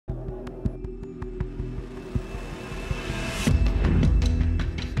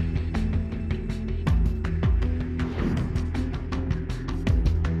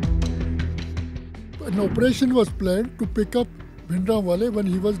operation was planned to pick up Bhindranwale when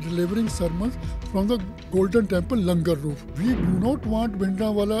he was delivering sermons from the Golden Temple Langar roof. We do not want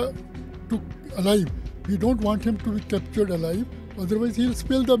Bhindranwale to alive. We don't want him to be captured alive. Otherwise, he'll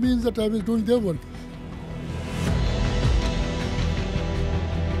spill the means that I was doing their work.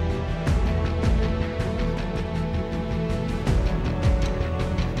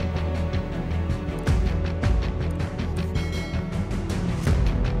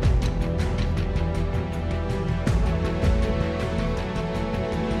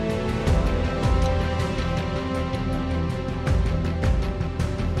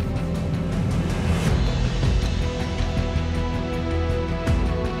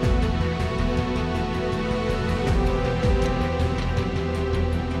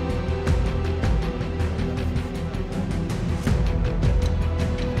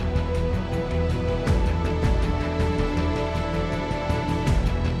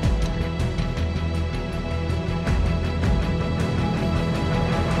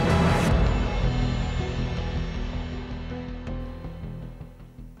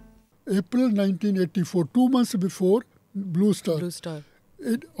 April 1984, 2 months before Blue Star.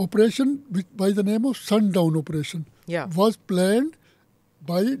 Operation by the name of Sundown Operation was planned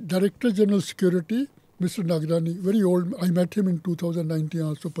by Director General Security, Mr. Nagrani, very old. I met him in 2019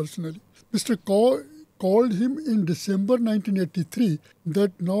 also personally. Mr. Kaur called him in December 1983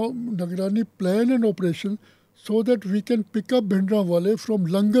 that now Nagrani plan an operation so that we can pick up Bhindranwale from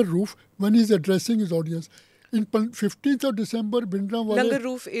Langar roof when he's addressing his audience. In 15th of December, Bhindranwale... Langar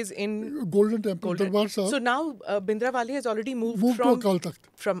roof is in... Golden Temple, Darbar Sahib. So now Bhindranwale has already moved from... to Akal Takht.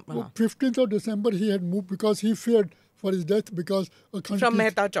 From... 15th of December, he had moved because he feared for his death because... From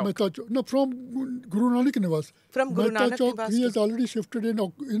Mehta Chowk. No, from Guru Nanak Niwas. From Guru Nanak Niwas. He has already shifted in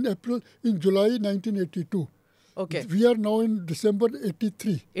July 1982. Okay. We are now in December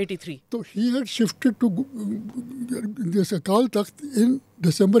 83. So he had shifted to this Akal Takht in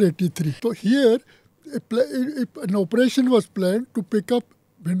December 83. So here... an operation was planned to pick up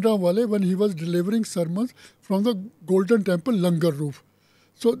Bhindranwale when he was delivering sermons from the Golden Temple Langar roof.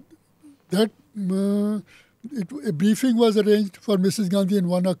 So that a briefing was arranged for Mrs. Gandhi in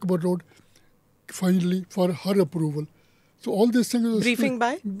 1 Akbar Road, finally, for her approval. So all these things... Briefing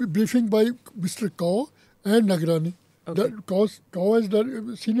by? Briefing by Mr. Kaur and Nagrani. Okay. Kaur as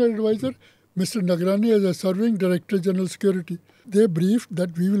the senior advisor, Mr. Nagrani as a serving Director General Security. They briefed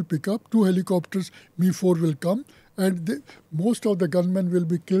that we will pick up 2 helicopters, Mi-4 will come, and most of the gunmen will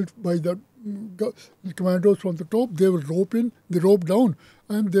be killed by the commandos from the top. They will rope down,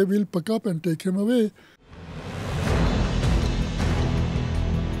 and they will pick up and take him away.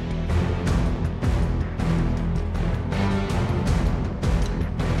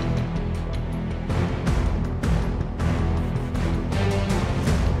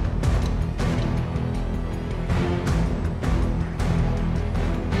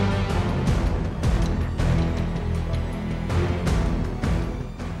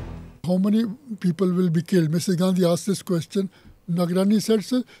 How many people will be killed? Mrs. Gandhi asked this question. Nagrani said,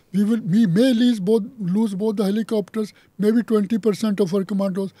 sir, we may lose both the helicopters, maybe 20% of our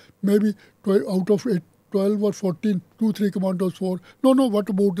commandos, maybe out of 12 or 14, 2-3 commandos, 4. No, what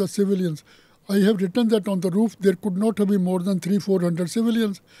about the civilians? I have written that on the roof there could not have been more than 300-400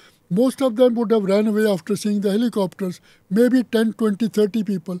 civilians. Most of them would have ran away after seeing the helicopters, maybe 10, 20, 30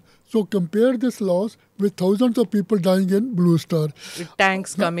 people. So compare this loss with thousands of people dying in Blue Star. With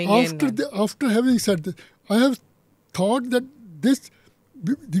tanks coming in. After having said this, I have thought that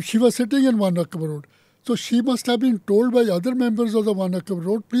she was sitting in 1 Akbar Road. So she must have been told by other members of the 1 Akbar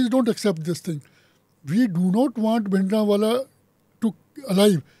Road, please don't accept this thing. We do not want Bhindranwale to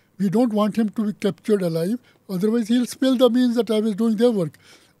alive. We don't want him to be captured alive. Otherwise, he'll spill the means that I was doing their work.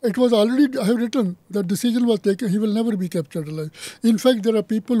 It was already, I have written, the decision was taken, he will never be captured alive. In fact, there are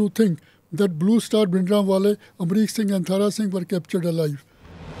people who think that Blue Star, Bhindranwale, Amritsar Singh and Thara Singh were captured alive.